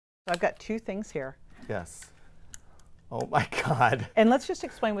I've got two things here. Yes. Oh my God. And let's just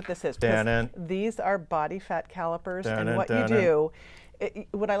explain what this is. Dun-dun. These are body fat calipers, Dun-dun, and what you dun-dun. do,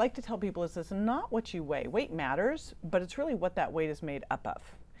 what I like to tell people is it's not what you weigh. Weight matters, but it's really what that weight is made up of.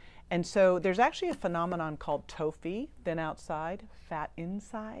 And so there's actually a phenomenon called TOFI, thin outside, fat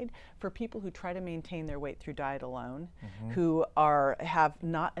inside, for people who try to maintain their weight through diet alone, who have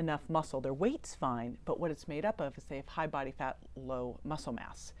not enough muscle. Their weight's fine, but what it's made up of is they have high body fat, low muscle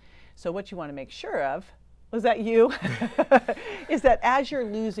mass. So what you want to make sure of, was that you? Is that as you're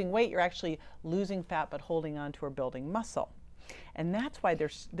losing weight, you're actually losing fat but holding on to or building muscle. And that's why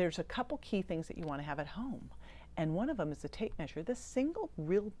there's a couple key things that you want to have at home. And one of them is the tape measure, the single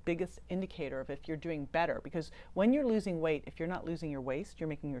real biggest indicator of if you're doing better. Because when you're losing weight, if you're not losing your waist, you're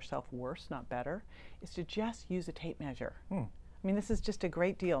making yourself worse, not better, is to just use a tape measure. I mean, this is just a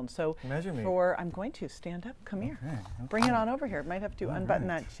great deal. And so Measure me. I'm going to stand up, come here. Okay. Bring it on over here. Might have to unbutton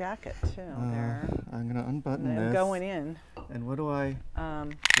that jacket too, there. I'm gonna unbutton And this. going in. And what do I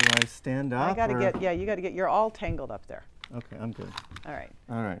stand up? I gotta or? you gotta get, you're all tangled up there. Okay, I'm good. All right.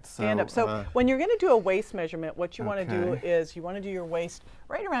 All right, so. Stand up. So when you're going to do a waist measurement, what you want to do Okay. is you want to do your waist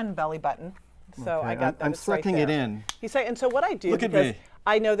right around the belly button. So Okay, I got that. I'm it's right sucking it there. in. And so what I do, Look at because me.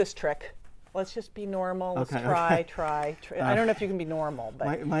 I know this trick. Let's just be normal. Let's Okay, try. okay. I don't know if you can be normal,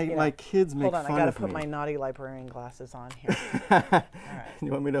 but My kids make hold on, fun I got to of put me. my naughty librarian glasses on here. All right.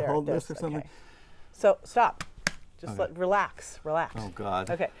 You want me to There, hold this or something? okay. So stop. Just Okay. relax. Oh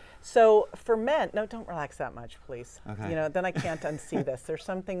God. Okay, so for men, no, don't relax that much, please. Okay. You know, then I can't unsee this. There's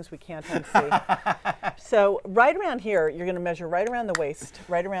some things we can't unsee. So right around here, you're going to measure right around the waist,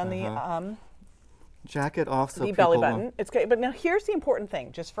 right around Jacket off so the people belly won't- button. It's great, but now here's the important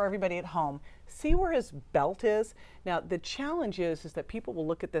thing, just for everybody at home. See where his belt is? Now the challenge is that people will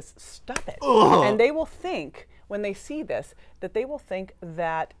look at this, stop it, and they will think when they see this that they will think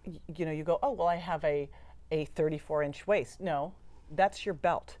that you go, oh well, I have a 34-inch waist. No, that's your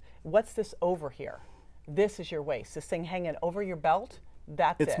belt. What's this over here? This is your waist. This thing hanging over your belt,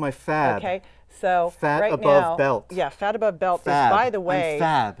 that's it. It's my fab. Okay, so Fat right above now, belt. Yeah, fat above belt Fab. is, by the way, I'm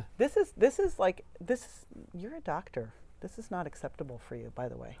fab. this is you're a doctor. This is not acceptable for you, by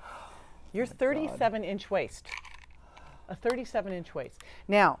the way. You're 37-inch waist. A 37-inch waist.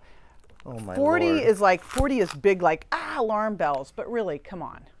 Now, Oh my 40 Lord. 40 is big, like alarm bells, but really, come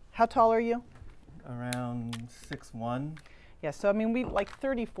on. How tall are you? Around 6'1". Yeah, so I mean,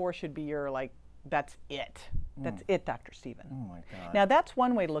 34 should be your, that's it. That's it, Dr. Stephen. Oh my God. Now that's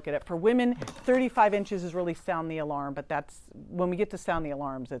one way to look at it. For women, 35 inches is really sound the alarm, but that's, when we get to sound the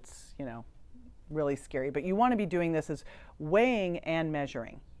alarms, it's, really scary. But you want to be doing this as weighing and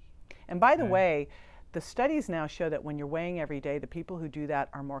measuring. And by the way, the studies now show that when you're weighing every day, the people who do that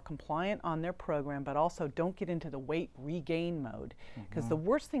are more compliant on their program, but also don't get into the weight regain mode. Because the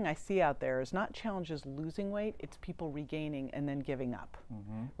worst thing I see out there is not challenges losing weight, it's people regaining and then giving up,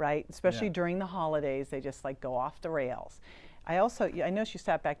 right? Especially during the holidays, they just go off the rails. I know she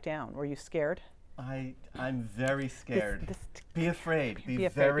sat back down. Were you scared? I'm very scared. Be afraid. Be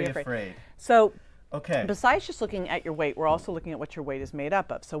afraid, very afraid. So, okay. besides just looking at your weight, we're also looking at what your weight is made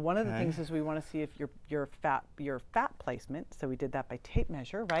up of. So one of the things is we want to see if your fat placement. So we did that by tape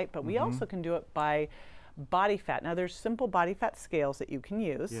measure, right? But we also can do it by body fat. Now there's simple body fat scales that you can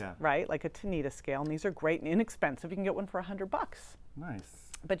use, right? Like a Tanita scale, and these are great and inexpensive. You can get one for $100. Nice.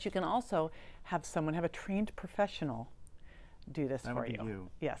 But you can also have a trained professional do this for you.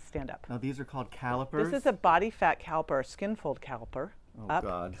 Yes, stand up. Now these are called calipers? This is a body fat caliper, a skin fold caliper. Oh up,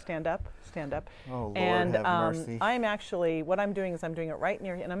 God. stand up, stand up. Oh Lord, and have mercy. I'm actually, what I'm doing is I'm doing it right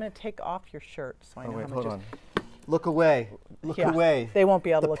near you, and I'm going to take off your shirt so I know how much hold on. Look away. Look away. They won't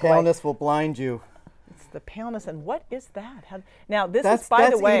be able to look away. The paleness will blind you. It's the paleness, and what is that? Now this That's is,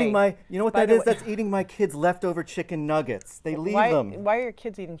 by the way, eating my, you know what that is? That's eating my kids' leftover chicken nuggets. They leave them. Why are your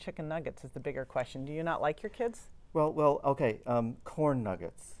kids eating chicken nuggets is the bigger question. Do you not like your kids? Well, okay, corn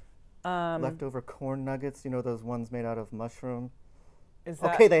nuggets. Leftover corn nuggets, you know those ones made out of mushroom? Is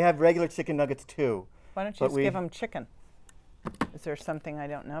that, okay, they have regular chicken nuggets too. Why don't you just give them chicken? Is there something I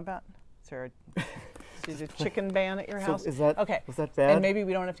don't know about? Is there a chicken ban at your house? Is that, okay. was that bad? And maybe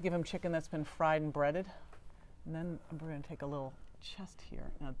we don't have to give them chicken that's been fried and breaded. And then we're going to take a little chest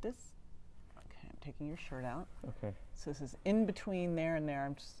here. Now this, okay, I'm taking your shirt out. Okay. So this is in between there and there.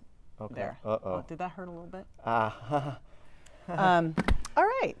 I'm just there. Uh-oh. Oh, did that hurt a little bit? All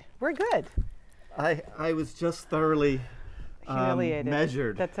right, we're good. I was just thoroughly humiliated.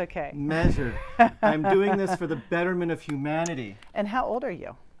 Measured. That's okay. Measured. I'm doing this for the betterment of humanity. And how old are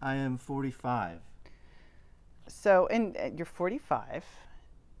you? I am 45. So, and you're 45.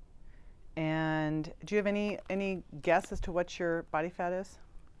 And do you have any guess as to what your body fat is?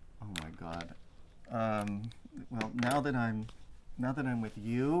 Oh Oh my God. Well, now that I'm with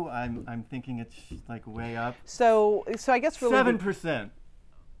you, I'm thinking it's like way up. So I guess really 7%.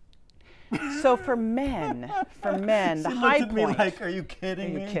 So for men, the high looked at me point. like, are you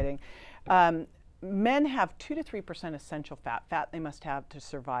kidding me? Are you kidding? Men have 2 to 3% essential fat they must have to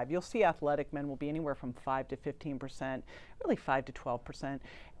survive. You'll see athletic men will be anywhere from 5 to 15%, really 5 to 12%.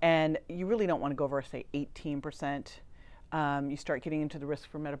 And you really don't want to go over, say, 18%. You start getting into the risk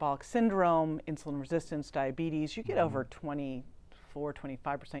for metabolic syndrome, insulin resistance, diabetes. You get over 24,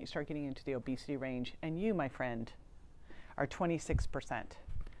 25%. You start getting into the obesity range. And you, my friend, are 26%.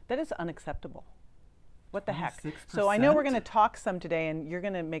 That is unacceptable. What the heck? 26%? So I know we're going to talk some today, and you're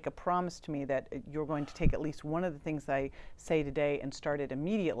going to make a promise to me that you're going to take at least one of the things I say today and start it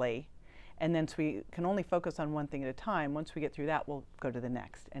immediately. And then so we can only focus on one thing at a time. Once we get through that, we'll go to the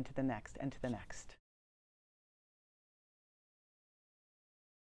next, and to the next, and to the next.